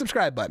hit the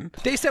subscribe button.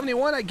 Day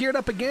 71, I geared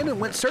up again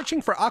and went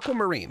searching for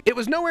aquamarine. It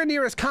was nowhere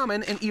near as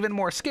common and even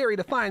more scary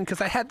to find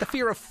because I had the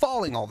fear of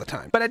falling all the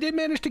time. But I did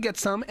manage to get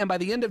some, and by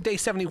the end of day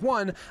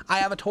 71, I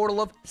have a total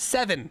of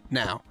 7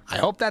 now. I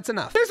hope that's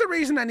enough. There's a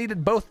reason I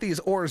needed both these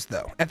ores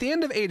though. At the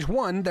end of age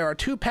 1, there are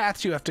 2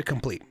 paths you have to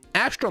complete: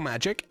 astral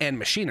magic and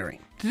machinery.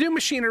 To do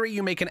machinery,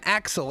 you make an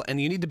axle and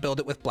you need to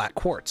build it with black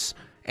quartz.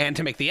 And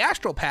to make the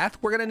astral path,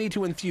 we're going to need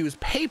to infuse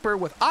paper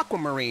with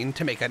aquamarine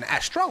to make an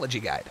astrology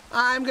guide.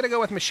 I'm going to go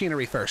with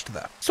machinery first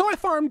though. So I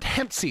farmed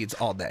hemp seeds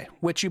all day,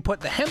 which you put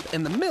the hemp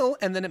in the mill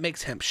and then it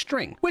makes hemp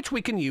string, which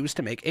we can use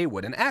to make a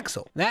wooden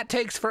axle. That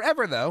takes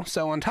forever though,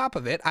 so on top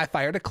of it, I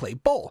fired a clay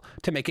bowl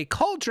to make a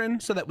cauldron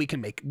so that we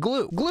can make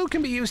glue. Glue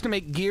can be used to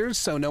make gears,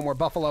 so no more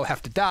buffalo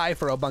have to die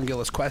for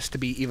Obuncula's quest to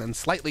be even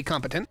slightly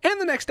competent.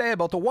 And the next day I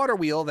built a water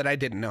wheel that I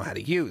didn't know how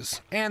to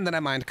use. And then I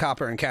mined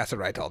copper and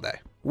cassiterite all day.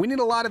 We need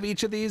a lot of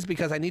each of these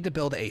because I need to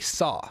build a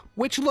saw,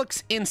 which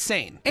looks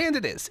insane. And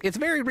it is. It's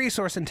very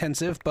resource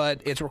intensive,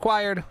 but it's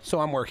required, so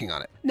I'm working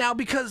on it. Now,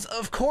 because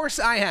of course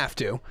I have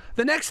to,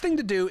 the next thing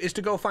to do is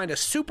to go find a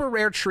super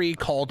rare tree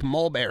called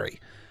mulberry.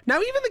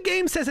 Now, even the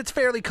game says it's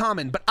fairly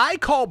common, but I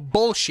call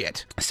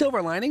bullshit.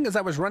 Silver lining, as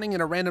I was running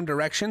in a random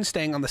direction,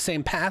 staying on the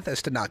same path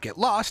as to not get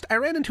lost, I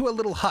ran into a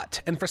little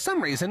hut, and for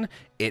some reason,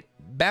 it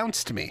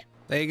bounced me.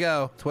 There you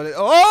go. That's what it—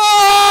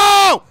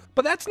 oh!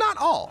 But that's not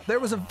all.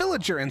 There was a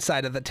villager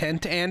inside of the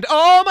tent and—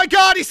 oh my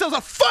god, he sells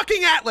a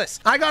fucking atlas!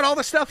 I got all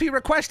the stuff he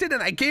requested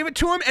and I gave it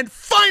to him, and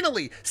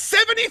finally,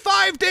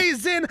 75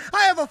 days in,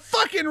 I have a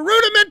fucking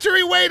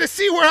rudimentary way to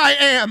see where I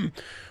am.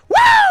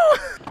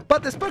 Woo!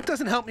 But this book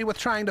doesn't help me with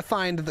trying to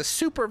find the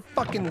super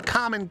fucking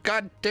common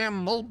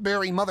goddamn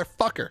mulberry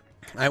motherfucker.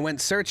 I went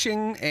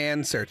searching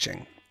and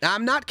searching.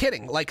 I'm not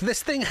kidding. Like,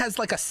 this thing has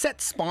like a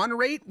set spawn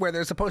rate where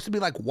there's supposed to be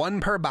like 1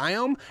 per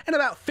biome, and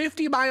about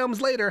 50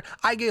 biomes later,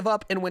 I gave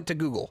up and went to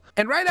Google.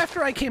 And right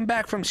after I came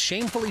back from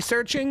shamefully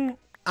searching,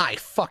 I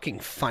fucking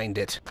find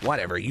it.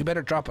 Whatever, you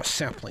better drop a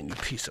sapling, you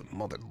piece of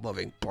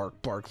mother-loving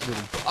bark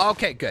little—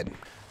 okay, good.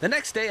 The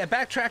next day, I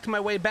backtracked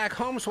my way back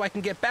home so I can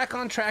get back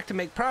on track to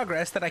make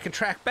progress that I can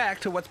track back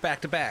to what's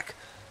back to back.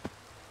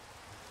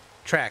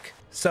 Track.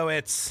 So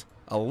it's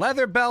a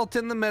leather belt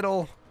in the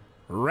middle,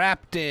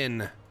 wrapped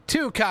in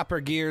 2 copper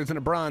gears and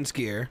a bronze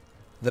gear.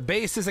 The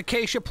base is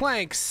acacia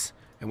planks,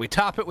 and we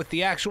top it with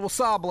the actual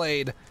saw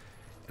blade,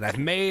 and I've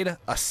made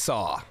a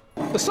saw.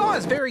 The saw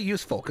is very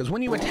useful because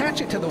when you attach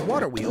it to the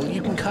water wheel,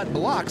 you can cut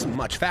blocks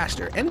much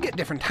faster and get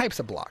different types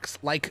of blocks,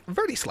 like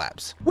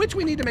vertislabs, which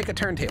we need to make a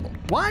turntable.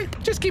 Why?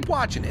 Just keep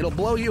watching, it'll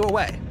blow you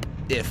away.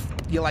 If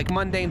you like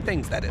mundane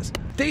things, that is.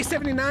 Day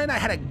 79, I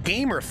had a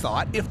gamer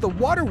thought. If the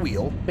water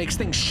wheel makes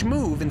things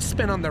schmoove and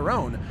spin on their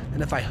own,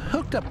 then if I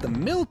hooked up the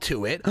mill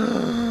to it—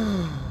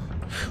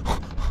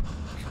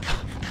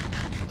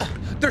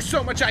 There's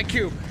so much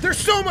IQ. There's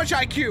so much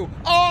IQ.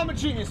 Oh, I'm a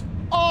genius.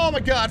 Oh my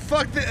God,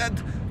 fuck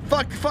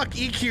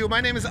EQ.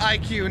 My name is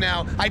IQ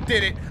now. I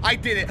did it. I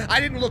did it. I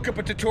didn't look up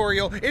a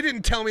tutorial. It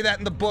didn't tell me that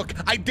in the book.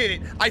 I did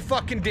it. I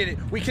fucking did it.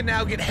 We can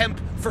now get hemp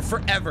for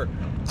forever.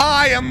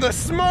 I am the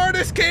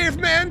smartest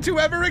caveman to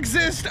ever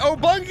exist.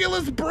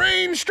 Obungula's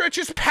brain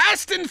stretches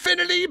past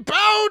infinity.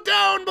 Bow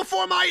down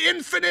before my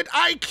infinite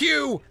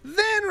IQ.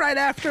 Then right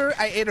after,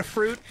 I ate a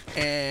fruit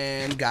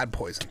and got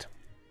poisoned.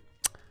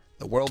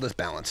 The world is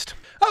balanced.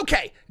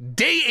 Okay,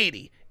 day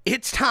 80.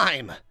 It's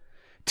time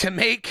to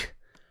make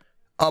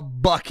a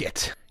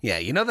bucket. Yeah,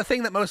 you know the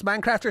thing that most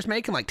Minecrafters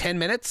make in like 10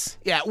 minutes?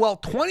 Yeah, well,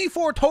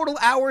 24 total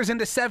hours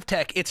into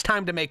Sevtech, it's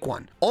time to make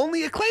one.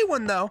 Only a clay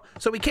one though,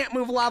 so we can't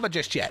move lava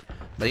just yet.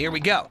 But here we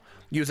go.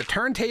 Use a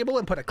turntable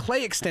and put a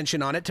clay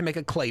extension on it to make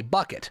a clay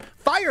bucket.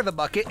 Fire the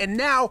bucket, and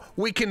now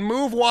we can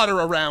move water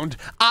around.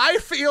 I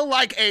feel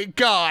like a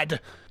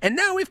god. And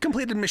now we've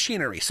completed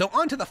machinery, so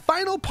on to the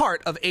final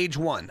part of Age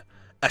 1.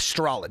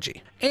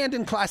 Astrology. And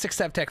in classic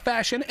Sevtech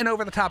fashion, an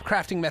over-the-top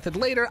crafting method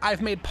later,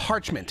 I've made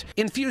parchment.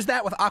 Infuse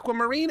that with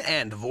aquamarine,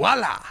 and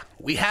voila!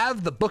 We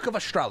have the Book of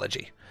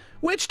Astrology,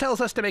 which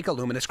tells us to make a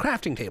luminous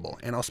crafting table.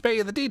 And I'll spare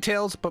you the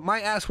details, but my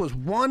ass was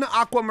one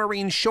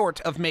aquamarine short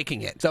of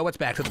making it. So it's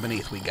back to the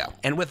beneath we go.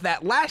 And with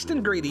that last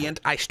ingredient,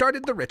 I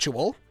started the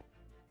ritual.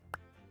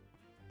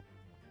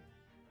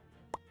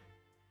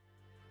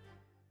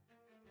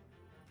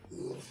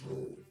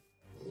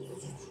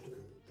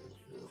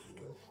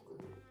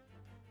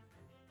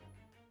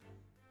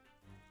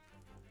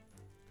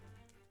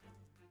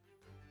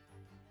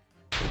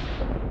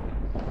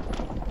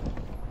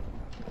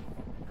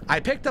 I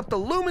picked up the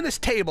luminous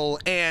table,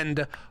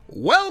 and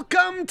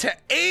welcome to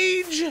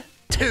Age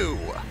 2.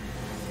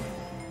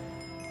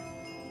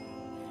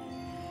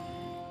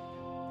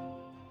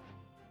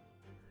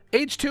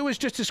 Age 2 is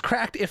just as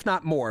cracked, if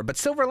not more, but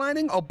silver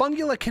lining,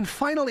 Obungula can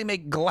finally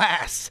make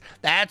glass.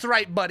 That's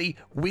right, buddy,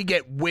 we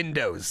get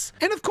windows.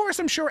 And of course,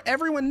 I'm sure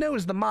everyone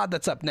knows the mod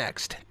that's up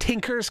next,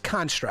 Tinker's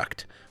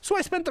Construct. So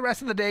I spent the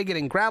rest of the day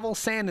getting gravel,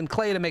 sand, and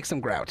clay to make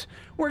some grout.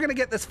 We're gonna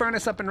get this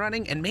furnace up and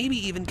running, and maybe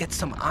even get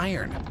some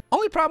iron.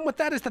 Only problem with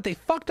that is that they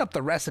fucked up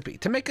the recipe.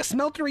 To make a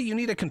smeltery, you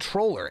need a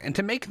controller, and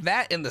to make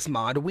that in this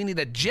mod, we need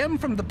a gem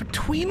from the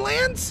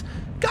Betweenlands?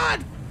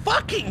 God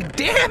fucking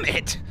damn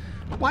it!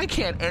 Why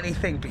can't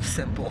anything be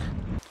simple?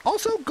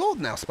 Also, gold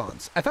now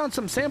spawns. I found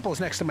some samples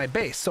next to my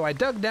base, so I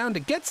dug down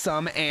to get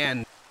some,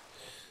 and...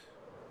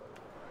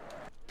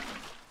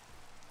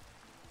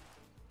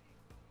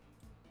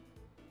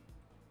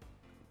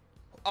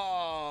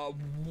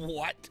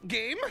 what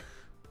game?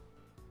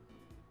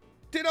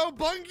 Did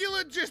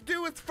Obungula just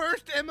do its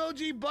first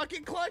MOG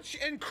bucket clutch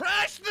and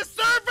crash the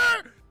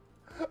server?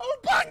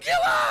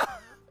 Obungula!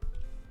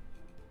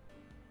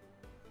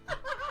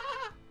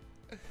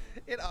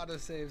 It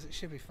autosaves, it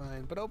should be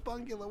fine, but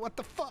Obungula, what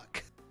the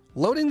fuck?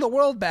 Loading the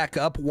world back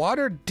up,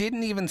 water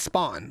didn't even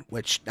spawn,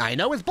 which I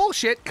know is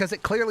bullshit because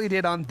it clearly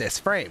did on this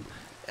frame.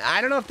 I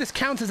don't know if this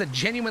counts as a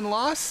genuine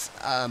loss.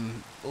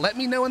 Let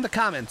me know in the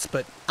comments,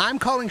 but I'm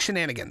calling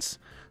shenanigans.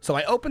 So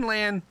I opened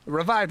LAN,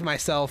 revived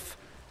myself,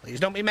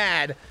 please don't be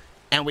mad,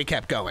 and we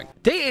kept going.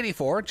 Day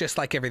 84, just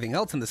like everything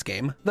else in this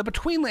game, the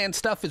Betweenland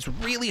stuff is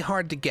really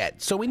hard to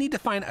get, so we need to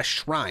find a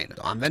shrine.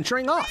 I'm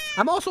venturing off.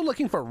 I'm also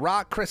looking for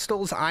rock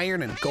crystals,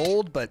 iron, and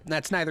gold, but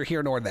that's neither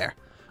here nor there.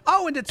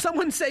 Oh, and did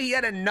someone say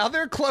yet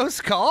another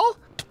close call?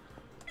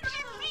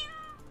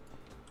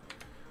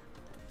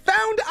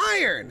 Found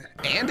iron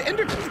and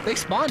ender. They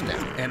spawned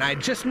now, and I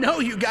just know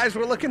you guys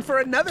were looking for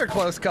another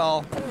close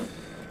call.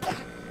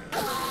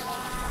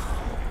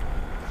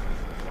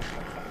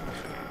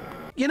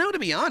 You know, to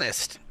be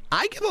honest,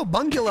 I give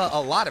Obungula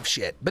a lot of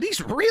shit, but he's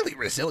really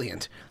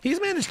resilient.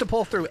 He's managed to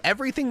pull through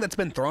everything that's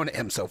been thrown at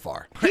him so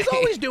far. He's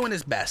always doing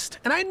his best,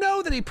 and I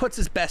know that he puts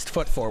his best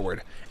foot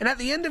forward. And at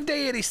the end of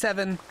day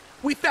 87,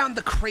 we found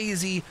the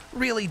crazy,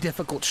 really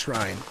difficult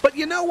shrine. But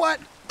you know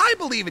what? I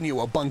believe in you,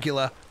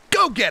 Obungula.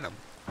 Go get him!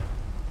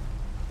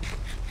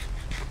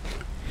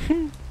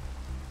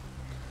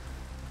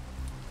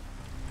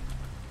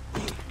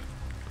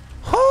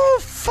 Oh,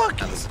 fuck!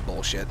 Oh, this is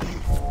bullshit.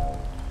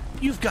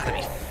 You've got to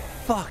be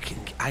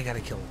fucking... I gotta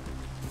kill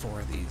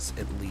 4 of these,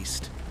 at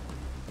least.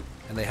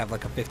 And they have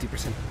like a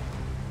 50%...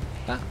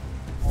 Ah.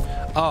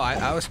 Oh,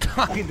 I was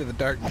talking to the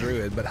Dark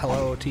Druid, but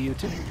hello to you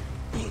too.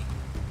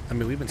 I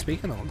mean, we've been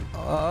speaking all...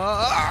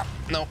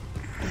 no.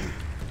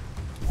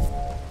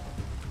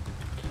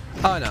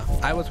 Oh, no.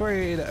 I was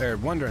worried, or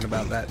wondering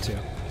about that too.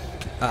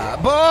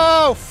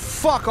 Oh,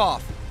 fuck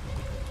off!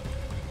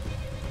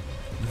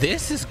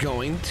 This is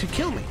going to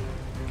kill me.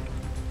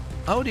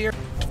 Oh, dear.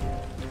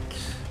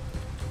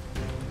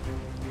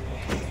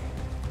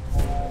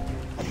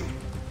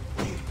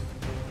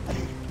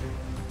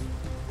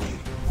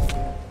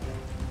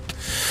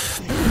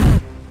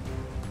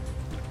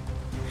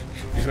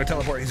 He's gonna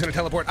teleport. He's gonna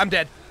teleport. I'm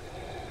dead.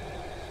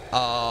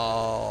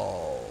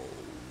 Oh,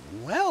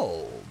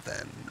 well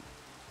then.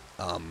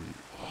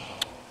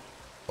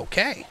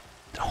 Okay.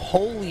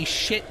 Holy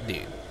shit,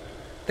 dude.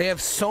 They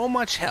have so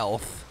much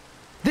health.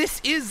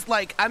 This is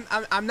like,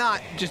 I'm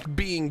not just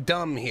being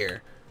dumb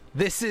here.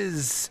 This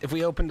is, if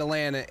we open to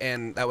LAN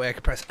and that way I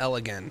can press L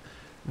again.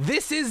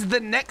 This is the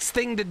next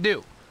thing to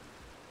do.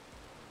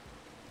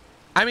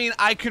 I mean,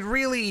 I could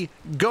really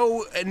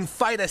go and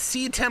fight a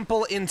sea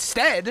temple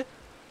instead.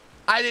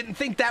 I didn't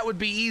think that would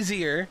be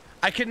easier.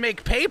 I could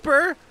make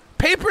paper.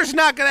 Paper's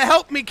not gonna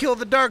help me kill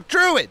the Dark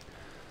Druid.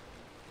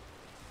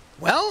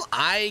 Well,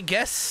 I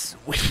guess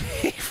we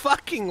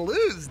fucking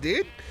lose,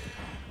 dude.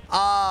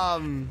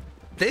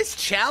 This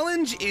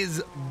challenge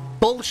is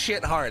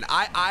bullshit hard.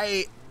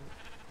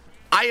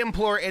 I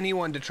implore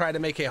anyone to try to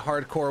make a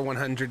hardcore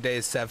 100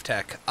 days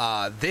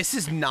Sevtech. This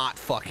is not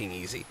fucking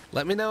easy.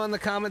 Let me know in the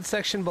comments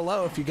section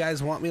below if you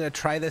guys want me to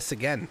try this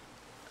again.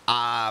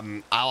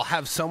 I'll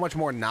have so much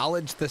more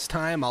knowledge this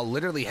time. I'll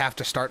literally have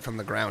to start from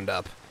the ground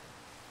up.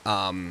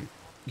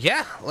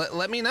 Yeah,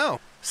 let me know.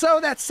 So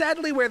that's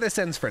sadly where this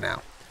ends for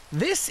now.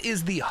 This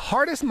is the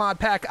hardest mod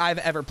pack I've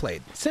ever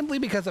played, simply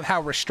because of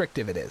how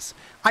restrictive it is.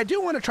 I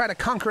do want to try to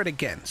conquer it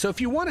again, so if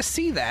you want to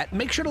see that,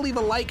 make sure to leave a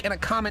like and a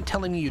comment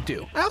telling me you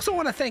do. I also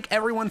want to thank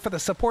everyone for the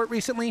support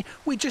recently.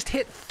 We just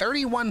hit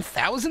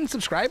 31,000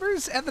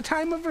 subscribers at the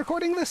time of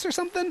recording this or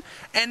something,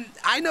 and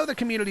I know the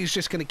community is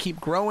just going to keep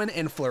growing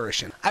and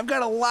flourishing. I've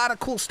got a lot of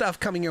cool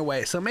stuff coming your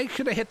way, so make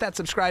sure to hit that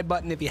subscribe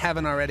button if you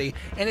haven't already,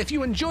 and if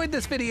you enjoyed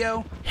this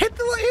video, hit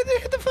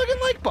the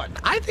fucking like button.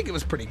 I think it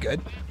was pretty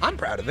good. I'm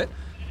proud of it.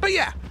 But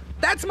yeah,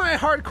 that's my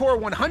hardcore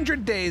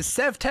 100 days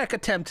Sevtech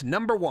attempt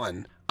number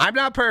 1. I'm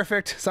not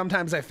perfect,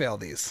 sometimes I fail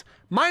these.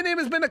 My name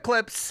has been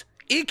Eqlipse,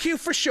 EQ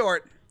for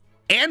short,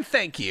 and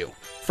thank you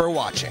for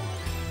watching.